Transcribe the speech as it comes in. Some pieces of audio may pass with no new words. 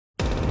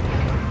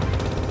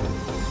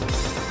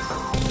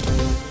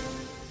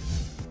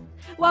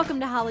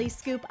Welcome to Holly's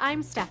Scoop.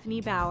 I'm Stephanie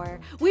Bauer.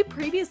 We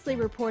previously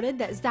reported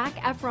that Zac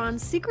Efron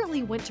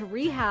secretly went to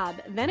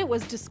rehab. Then it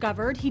was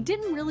discovered he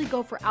didn't really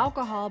go for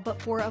alcohol,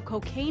 but for a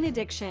cocaine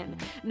addiction.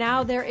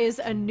 Now there is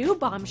a new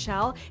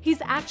bombshell.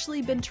 He's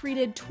actually been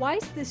treated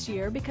twice this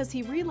year because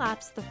he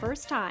relapsed the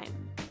first time.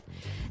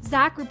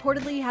 Zac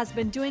reportedly has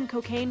been doing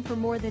cocaine for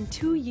more than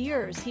 2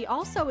 years. He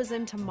also is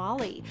into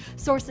Molly.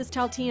 Sources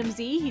tell TMZ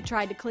he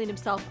tried to clean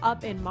himself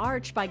up in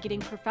March by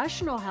getting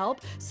professional help,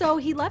 so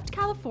he left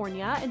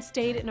California and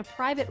stayed in a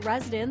private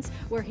residence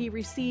where he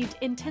received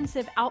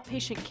intensive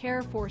outpatient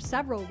care for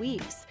several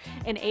weeks.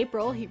 In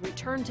April, he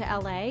returned to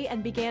LA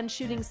and began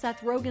shooting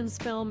Seth Rogen's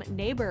film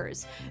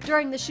Neighbors.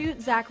 During the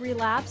shoot, Zac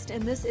relapsed,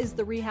 and this is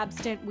the rehab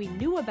stint we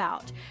knew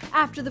about.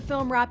 After the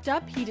film wrapped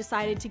up, he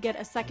decided to get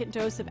a second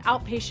dose of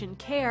outpatient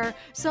care.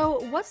 So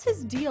what's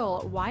his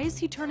deal? Why is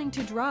he turning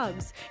to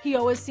drugs? He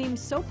always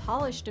seems so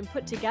polished and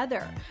put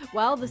together.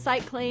 Well, the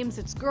site claims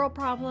it's girl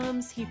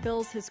problems, he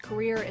feels his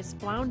career is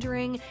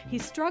floundering,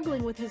 he's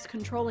struggling with his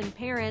controlling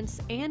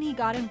parents, and he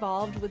got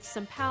involved with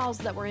some pals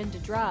that were into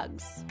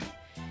drugs.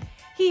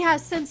 He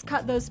has since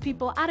cut those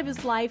people out of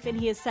his life, and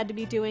he is said to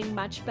be doing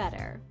much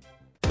better.